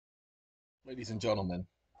Ladies and gentlemen,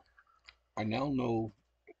 I now know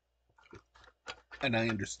and I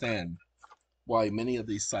understand why many of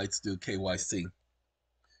these sites do KYC.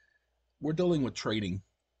 We're dealing with trading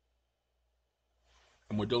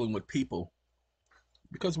and we're dealing with people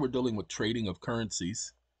because we're dealing with trading of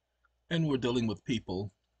currencies and we're dealing with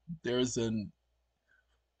people. There's an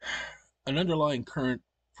underlying current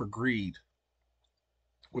for greed,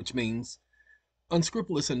 which means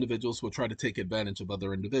unscrupulous individuals will try to take advantage of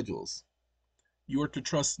other individuals. You are to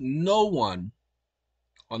trust no one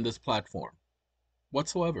on this platform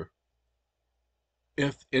whatsoever.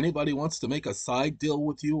 If anybody wants to make a side deal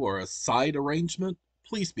with you or a side arrangement,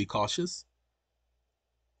 please be cautious.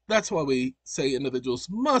 That's why we say individuals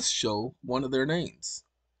must show one of their names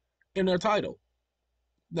in their title.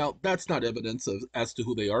 Now, that's not evidence as to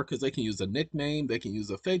who they are because they can use a nickname, they can use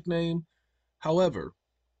a fake name. However,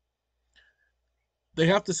 they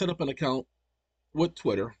have to set up an account with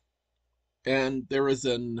Twitter, and there is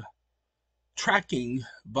an tracking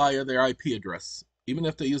via their IP address. Even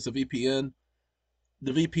if they use a VPN,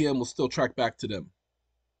 the VPN will still track back to them.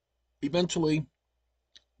 Eventually,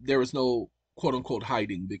 there is no quote unquote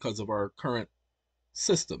hiding because of our current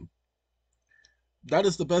system. That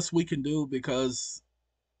is the best we can do because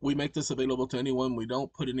we make this available to anyone. We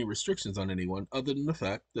don't put any restrictions on anyone other than the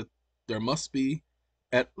fact that there must be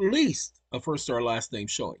at least a first or last name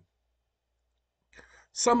showing.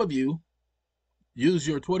 Some of you use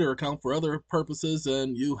your Twitter account for other purposes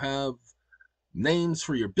and you have names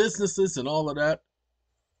for your businesses and all of that.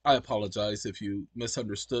 I apologize if you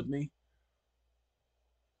misunderstood me.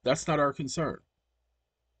 That's not our concern.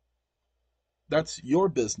 That's your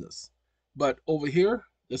business. But over here,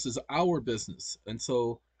 this is our business. And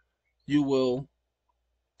so you will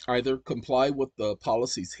either comply with the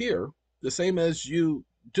policies here, the same as you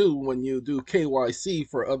do when you do KYC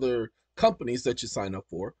for other companies that you sign up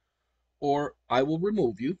for, or I will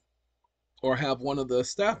remove you or have one of the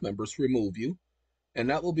staff members remove you, and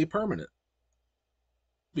that will be permanent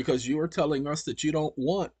because you are telling us that you don't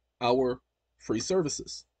want our free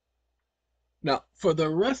services. Now, for the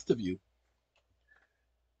rest of you,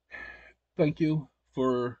 thank you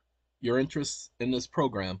for your interest in this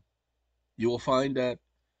program. You will find that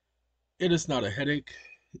it is not a headache.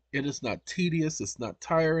 It is not tedious. It's not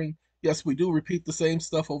tiring. Yes, we do repeat the same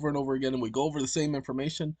stuff over and over again and we go over the same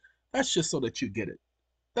information. That's just so that you get it.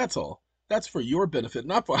 That's all. That's for your benefit,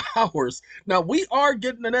 not for ours. Now, we are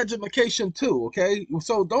getting an education too, okay?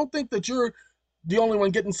 So don't think that you're the only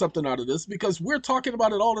one getting something out of this because we're talking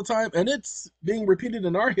about it all the time and it's being repeated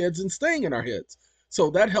in our heads and staying in our heads. So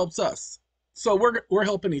that helps us. So we're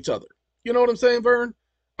helping each other. You know what I'm saying, Vern?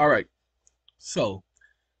 All right. So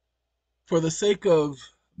for the sake of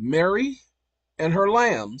Mary and her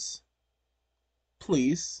lambs,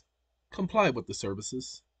 please comply with the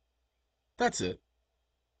services. That's it.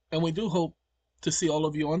 And we do hope to see all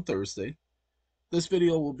of you on Thursday. This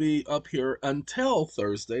video will be up here until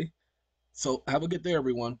Thursday. So have a good day,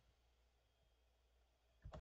 everyone.